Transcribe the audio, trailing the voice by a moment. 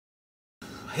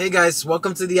Hey guys,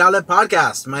 welcome to the Outlet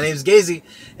Podcast. My name is Gazy,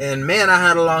 and man, I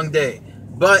had a long day.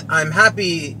 But I'm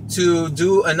happy to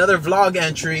do another vlog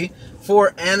entry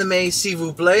for Anime S'il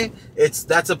vous plaît.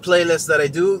 That's a playlist that I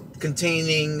do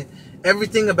containing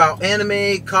everything about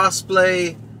anime,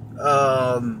 cosplay,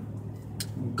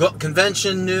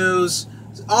 convention news,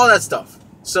 all that stuff.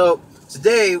 So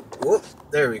today,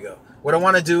 there we go. What I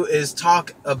want to do is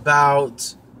talk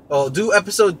about, do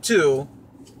episode two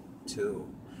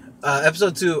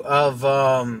of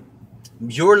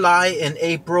Your Lie in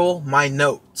April, My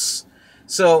Notes.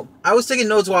 So I was taking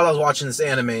notes while I was watching this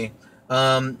anime.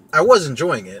 I was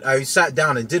enjoying it. I sat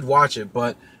down and did watch it,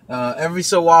 but every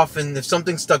so often, if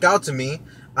something stuck out to me,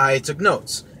 I took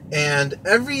notes. And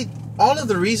all of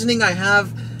the reasoning I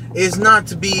have is not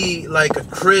to be like a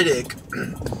critic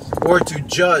or to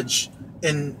judge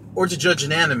an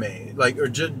anime, like, or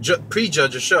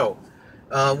prejudge a show.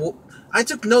 I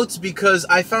took notes because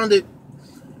I find it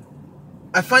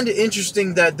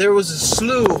interesting that there was a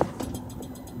slew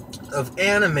of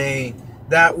anime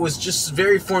that was just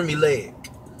very formulaic,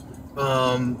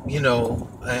 and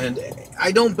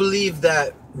I don't believe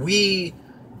that we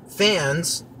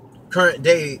fans, current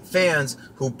day fans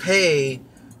who pay,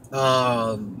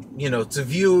 to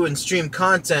view and stream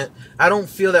content, I don't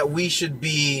feel that we should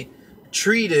be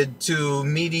treated to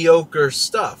mediocre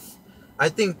stuff. I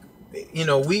think,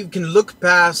 we can look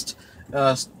past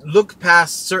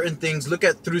certain things, look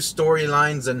at through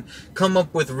storylines, and come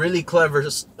up with really clever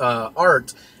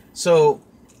art. So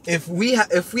if we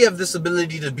have this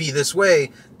ability to be this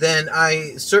way, then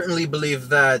I certainly believe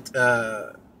that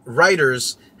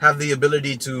writers have the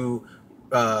ability to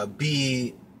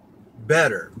be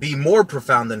better, be more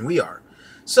profound than we are.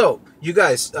 So you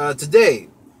guys, today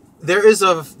there is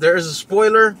a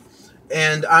spoiler,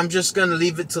 and I'm just gonna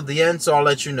leave it till the end, so I'll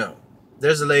let you know.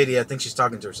 There's a lady, I think she's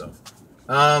talking to herself.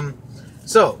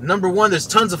 So, number one, there's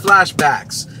tons of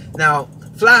flashbacks. Now,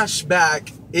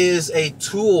 flashback is a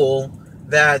tool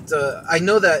that I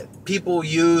know that people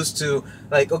use to,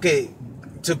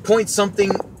 to point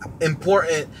something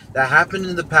important that happened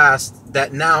in the past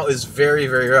that now is very,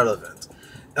 very relevant.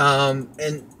 And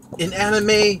in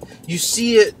anime, you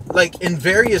see it, in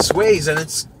various ways, and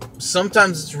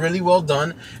sometimes it's really well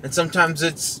done, and sometimes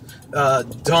it's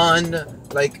done,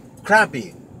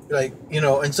 crappy,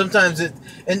 and sometimes an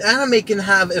anime can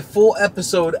have a full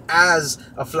episode as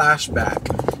a flashback.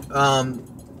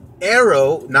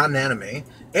 Arrow, not an anime,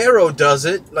 Arrow does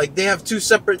it, they have two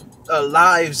separate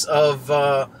lives of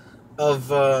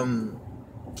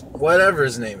whatever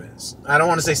his name is. I don't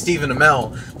want to say Stephen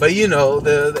Amell, but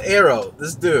the Arrow,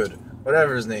 this dude,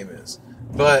 whatever his name is.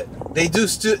 But they do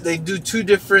two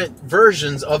different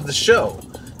versions of the show.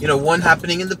 One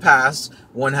happening in the past,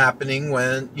 one happening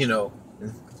when,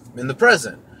 in the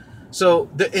present. So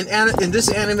in this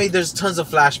anime, there's tons of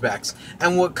flashbacks.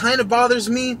 And what kind of bothers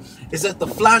me is that the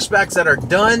flashbacks that are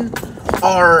done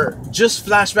are just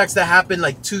flashbacks that happened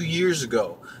 2 years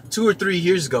ago, 2 or 3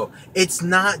 years ago. It's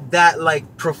not that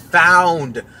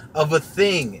profound of a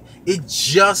thing. It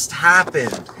just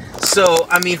happened. So,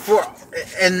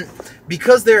 and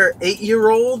because they're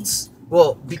 8-year-olds,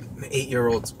 well,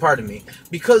 8-year-olds, pardon me,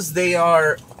 because they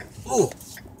are,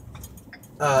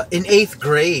 in 8th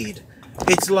grade,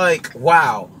 it's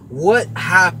wow, what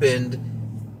happened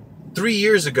 3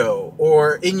 years ago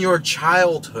or in your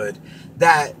childhood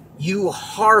that you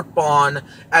harp on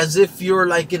as if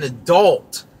you're an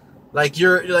adult,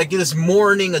 you're this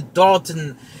mourning adult,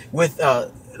 and with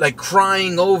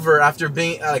crying over after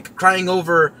being crying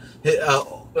over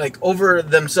over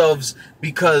themselves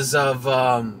because of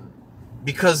a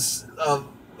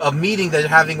meeting they're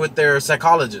having with their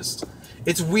psychologist.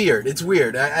 It's weird. It's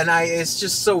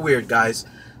just so weird, guys.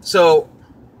 So,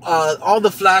 all the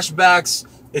flashbacks,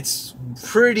 it's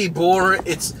pretty boring.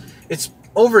 It's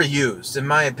overused, in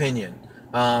my opinion.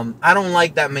 I don't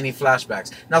like that many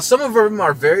flashbacks. Now, some of them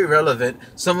are very relevant.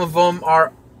 Some of them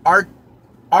are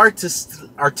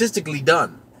artistically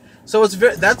done. So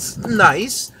that's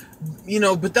nice,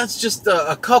 but that's just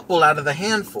a couple out of the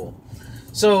handful.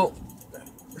 So,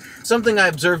 something I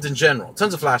observed in general,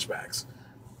 tons of flashbacks.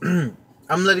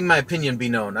 I'm letting my opinion be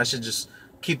known. I should just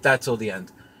keep that till the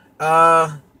end.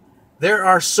 There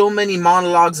are so many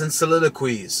monologues and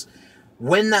soliloquies.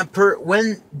 When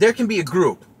there can be a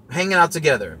group hanging out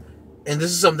together, and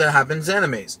this is something that happens in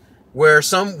animes, where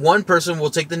one person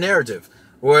will take the narrative,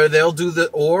 where they'll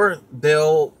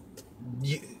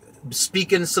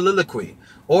speak in soliloquy,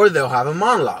 or they'll have a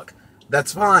monologue.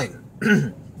 That's fine.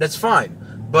 That's fine.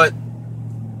 But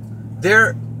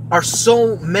there are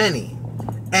so many,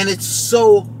 and it's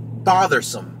so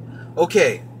bothersome.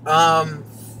 Okay,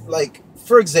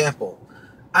 for example,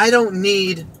 I don't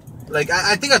need, like,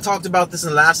 I think I talked about this in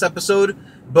the last episode,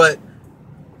 but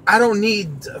I don't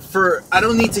need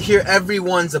to hear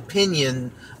everyone's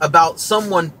opinion about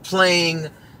someone playing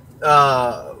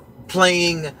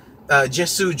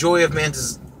Jesu, Joy of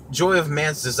Man's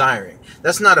Desiring.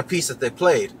 That's not a piece that they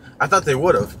played. I thought they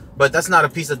would have, but that's not a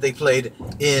piece that they played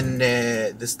in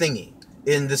this thingy,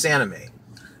 in this anime.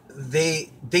 They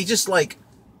just, like,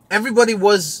 everybody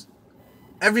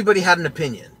had an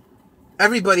opinion.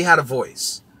 Everybody had a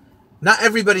voice. Not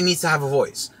everybody needs to have a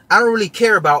voice. I don't really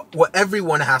care about what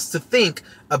everyone has to think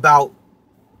about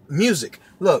music.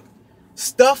 Look,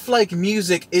 stuff like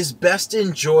music is best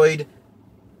enjoyed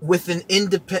with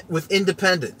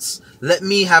independence. Let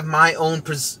me have my own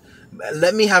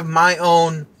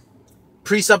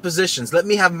presuppositions. Let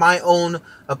me have my own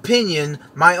opinion,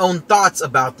 my own thoughts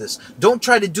about this. Don't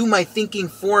try to do my thinking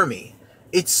for me.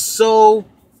 It's so,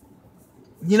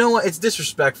 you know what? It's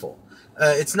disrespectful.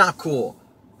 It's not cool.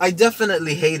 I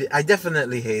definitely hated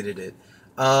it.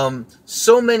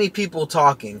 So many people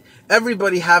talking,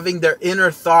 everybody having their inner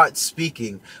thoughts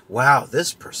speaking. Wow,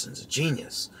 this person's a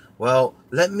genius. Well,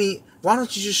 why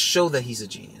don't you just show that he's a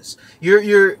genius?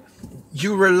 You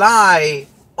rely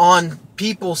on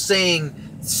people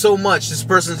saying so much, this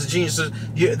person's a genius,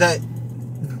 that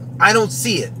I don't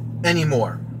see it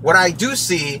anymore. What I do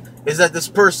see is that this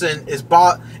person is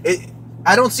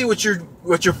I don't see what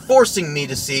you're forcing me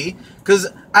to see, because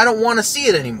I don't want to see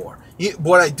it anymore.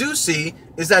 What I do see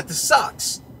is that this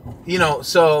sucks.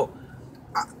 So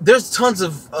there's tons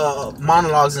of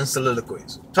monologues and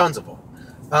soliloquies. Tons of them.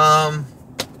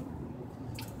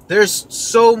 There's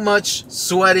so much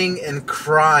sweating and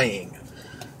crying.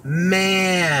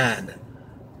 Man,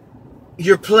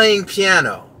 you're playing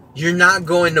piano. You're not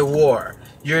going to war.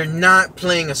 You're not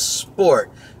playing a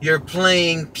sport. You're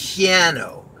playing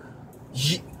piano.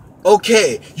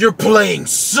 Okay, you're playing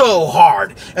so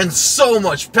hard and so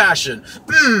much passion.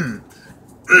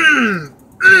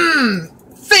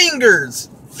 Fingers.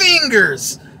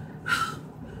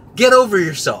 Get over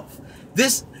yourself.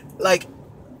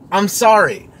 I'm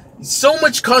sorry. So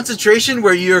much concentration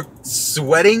where you're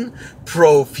sweating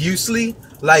profusely,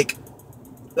 like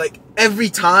every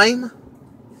time.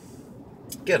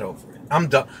 Get over it. I'm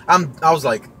done. I was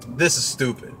like, this is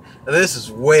stupid. This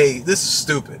is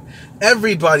stupid.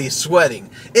 Everybody's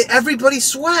sweating. Everybody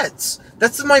sweats.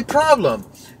 That's my problem.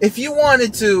 If you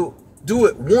wanted to do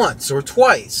it once or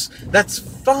twice, that's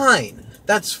fine.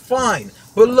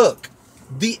 But look,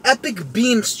 the epic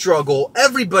beam struggle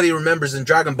everybody remembers in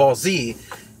Dragon Ball Z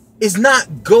is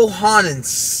not Gohan and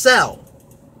Cell.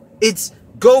 It's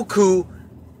Goku,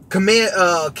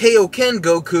 Kaioken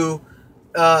Goku,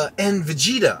 and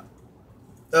Vegeta.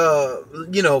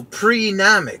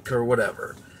 Pre-Namek or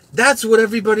whatever. That's what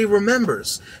everybody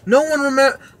remembers. No one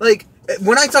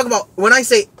when I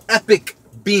say epic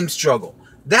beam struggle,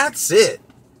 that's it.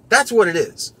 That's what it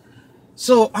is.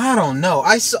 So, I don't know.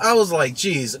 I was like,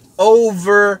 geez,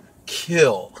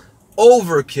 overkill.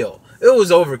 It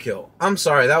was overkill. I'm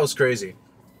sorry, that was crazy.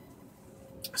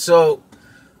 So,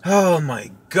 oh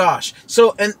my gosh.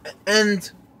 So, and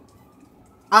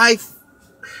I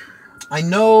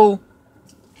know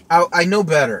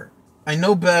better. I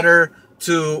know better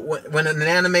to when an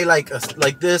anime like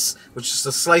this, which is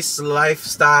a slice of life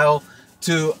style,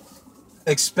 to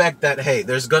expect that, hey,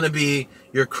 there's gonna be,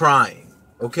 you're crying,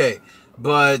 okay,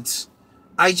 but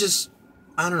I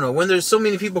don't know, when there's so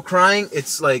many people crying,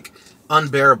 it's like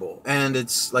unbearable and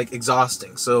it's like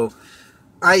exhausting. So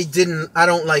I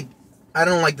don't like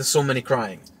the so many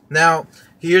crying. Now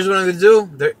here's what I'm gonna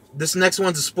do. This next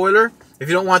one's a spoiler. If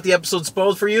you don't want the episode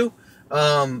spoiled for you,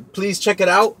 please check it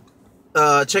out.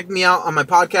 Check me out on my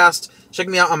podcast. Check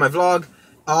me out on my vlog.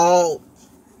 I'll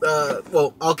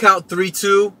count 3,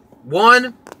 2,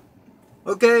 1.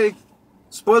 Okay.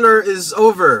 Spoiler is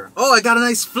over. Oh, I got a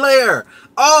nice flare.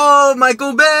 Oh,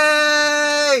 Michael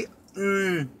Bay.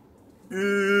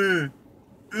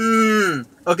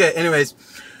 Okay, anyways.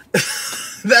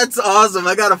 That's awesome.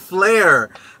 I got a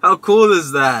flare. How cool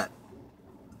is that?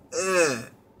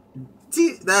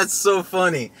 That's so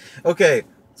funny. Okay,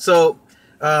 so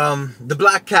the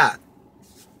black cat.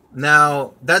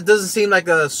 Now, that doesn't seem like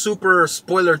a super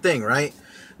spoiler thing, right?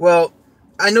 Well,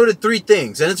 I noted 3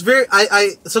 things, and it's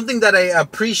something that I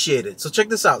appreciated. So check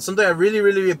this out. Something I really,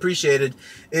 really appreciated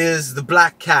is the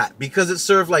black cat, because it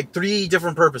served like 3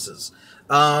 different purposes.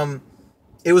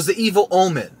 It was the evil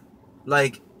omen.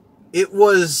 Like, it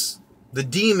was the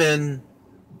demon,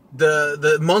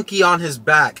 the monkey on his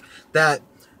back that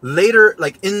later,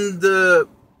 like in the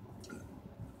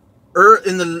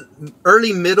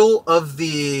early middle of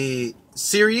the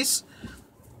series,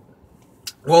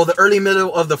 well, the early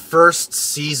middle of the first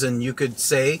season, you could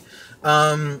say,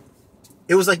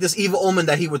 it was like this evil omen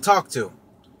that he would talk to,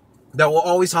 that will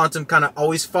always haunt him, kind of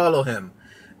always follow him.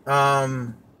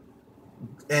 And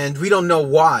we don't know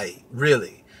why,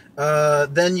 really.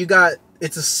 Then you got,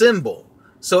 it's a symbol.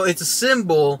 So it's a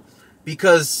symbol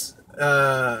because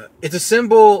it's a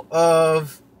symbol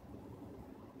of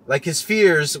like his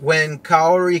fears when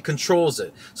Kaori controls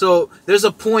it. So there's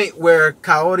a point where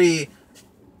Kaori,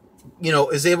 you know,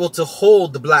 is able to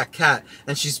hold the black cat,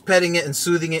 and she's petting it and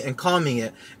soothing it and calming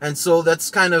it. And so that's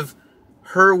kind of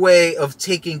her way of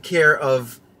taking care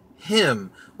of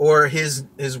him, or his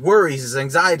worries, his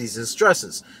anxieties, his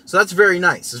stresses. So that's very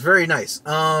nice. It's very nice.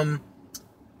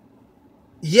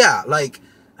 Yeah, like,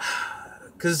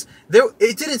 because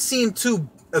it didn't seem too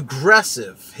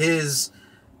aggressive, his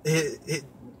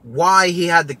why he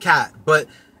had the cat, but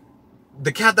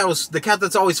the cat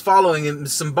that's always following him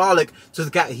is symbolic to the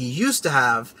cat he used to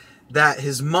have, that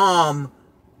his mom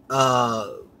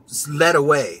led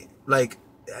away. Like,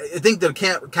 I think the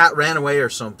cat ran away or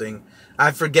something.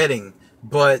 I'm forgetting,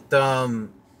 but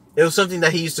it was something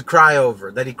that he used to cry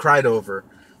over, that he cried over.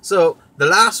 So the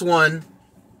last one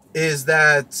is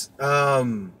that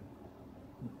the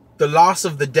loss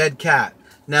of the dead cat.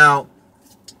 Now,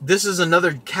 this is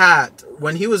another cat.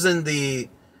 When he was in the,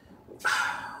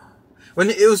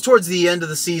 when it was towards the end of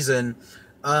the season,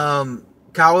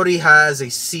 Kaori has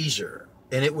a seizure,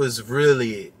 and it was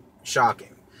really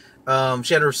shocking.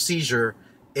 She had her seizure,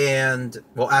 and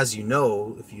well, as you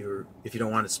know, if you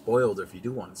don't want it spoiled, or if you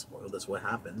do want it spoiled, that's what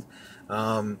happened.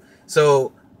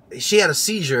 So she had a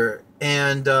seizure,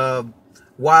 and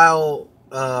while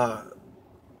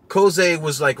Koze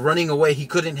was like running away, he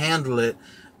couldn't handle it.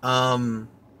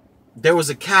 There was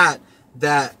a cat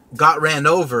that got ran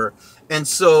over, and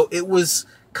so it was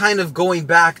kind of going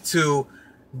back to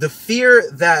the fear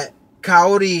that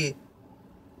Kaori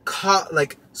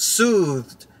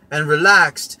soothed and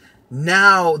relaxed.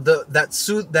 Now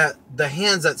the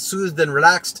hands that soothed and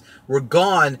relaxed were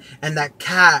gone, and that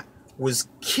cat was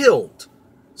killed.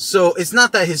 So it's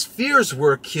not that his fears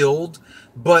were killed,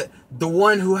 but the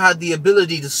one who had the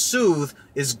ability to soothe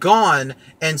is gone,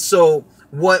 and so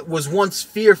what was once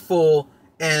fearful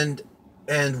and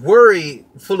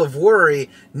full of worry,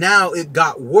 now it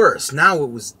got worse. Now it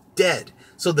was dead.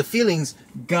 So the feelings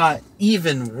got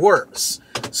even worse.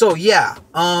 So yeah,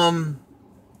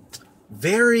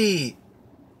 very,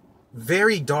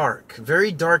 very dark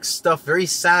stuff, very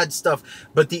sad stuff.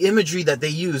 But the imagery that they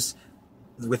used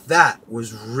with that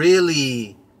was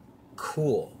really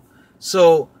cool.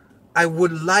 So I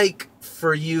would like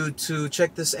for you to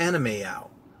check this anime out.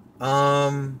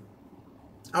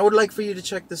 I would like for you to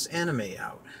check this anime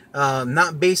out.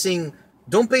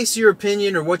 Don't base your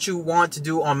opinion or what you want to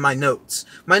do on my notes.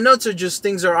 My notes are just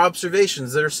things, are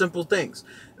observations. They're simple things.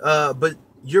 But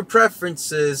your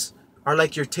preferences are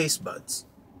like your taste buds.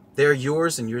 They're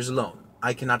yours and yours alone.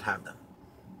 I cannot have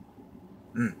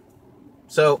them.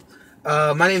 So,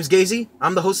 my name's Gazy.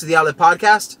 I'm the host of the Outlet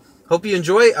Podcast. Hope you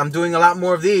enjoy. I'm doing a lot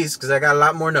more of these because I got a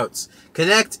lot more notes.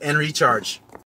 Connect and recharge.